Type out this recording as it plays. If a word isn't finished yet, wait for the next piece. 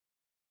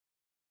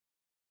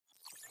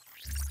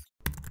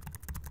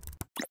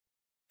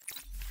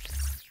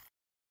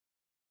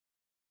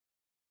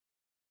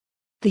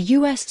The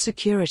U.S.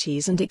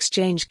 Securities and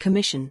Exchange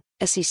Commission,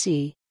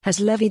 SEC, has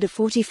levied a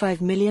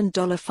 $45 million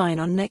fine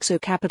on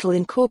Nexo Capital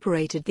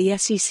Incorporated. The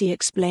SEC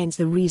explains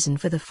the reason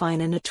for the fine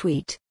in a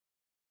tweet.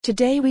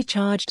 Today we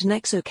charged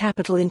Nexo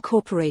Capital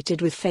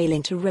Incorporated with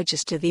failing to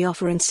register the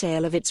offer and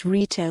sale of its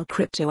retail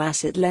crypto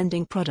asset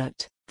lending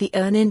product, the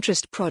Earn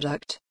Interest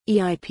Product,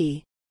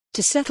 EIP.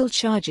 To settle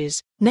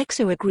charges,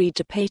 Nexo agreed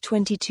to pay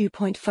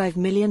 $22.5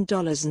 million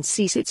and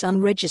cease its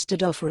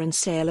unregistered offer and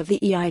sale of the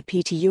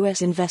EIP to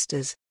U.S.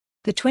 investors.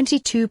 The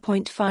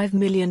 $22.5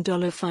 million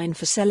fine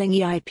for selling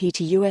EIP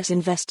to U.S.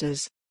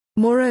 investors.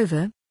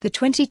 Moreover, the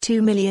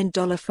 $22 million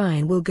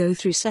fine will go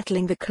through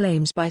settling the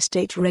claims by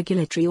state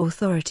regulatory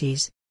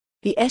authorities.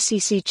 The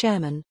SEC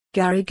chairman,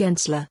 Gary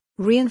Gensler,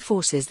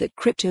 reinforces that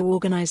crypto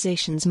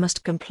organizations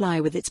must comply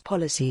with its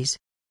policies.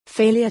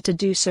 Failure to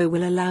do so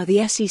will allow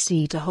the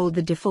SEC to hold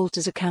the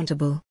defaulters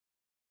accountable.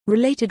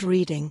 Related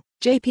reading: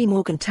 JP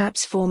Morgan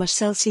taps former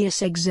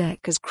Celsius exec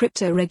as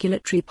crypto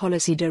regulatory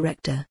policy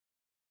director.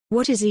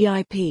 What is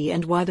EIP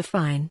and why the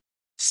fine?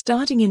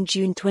 Starting in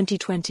June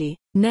 2020,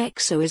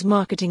 Nexo is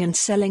marketing and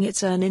selling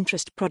its Earn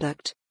Interest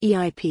product,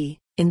 EIP,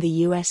 in the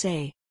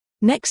USA.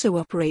 Nexo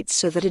operates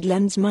so that it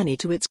lends money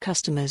to its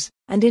customers,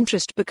 and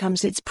interest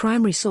becomes its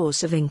primary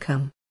source of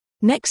income.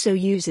 Nexo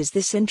uses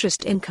this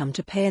interest income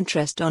to pay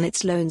interest on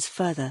its loans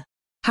further.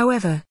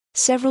 However,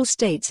 several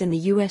states in the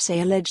USA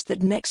allege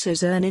that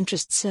Nexo's Earn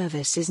Interest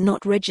service is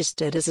not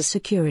registered as a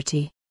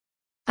security.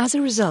 As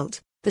a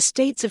result, the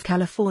states of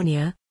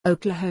California,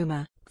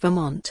 Oklahoma,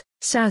 Vermont,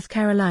 South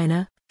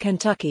Carolina,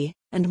 Kentucky,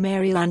 and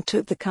Maryland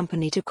took the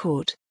company to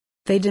court.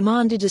 They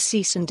demanded a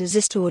cease and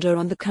desist order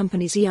on the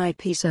company's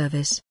EIP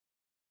service.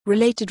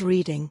 Related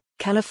reading: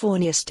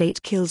 California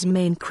state kills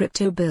main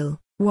crypto bill,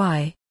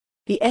 why?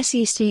 The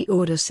SEC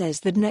order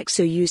says that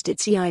Nexo used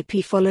its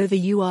EIP. Follow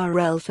the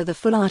URL for the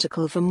full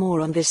article. For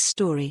more on this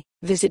story,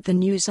 visit the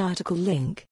news article link.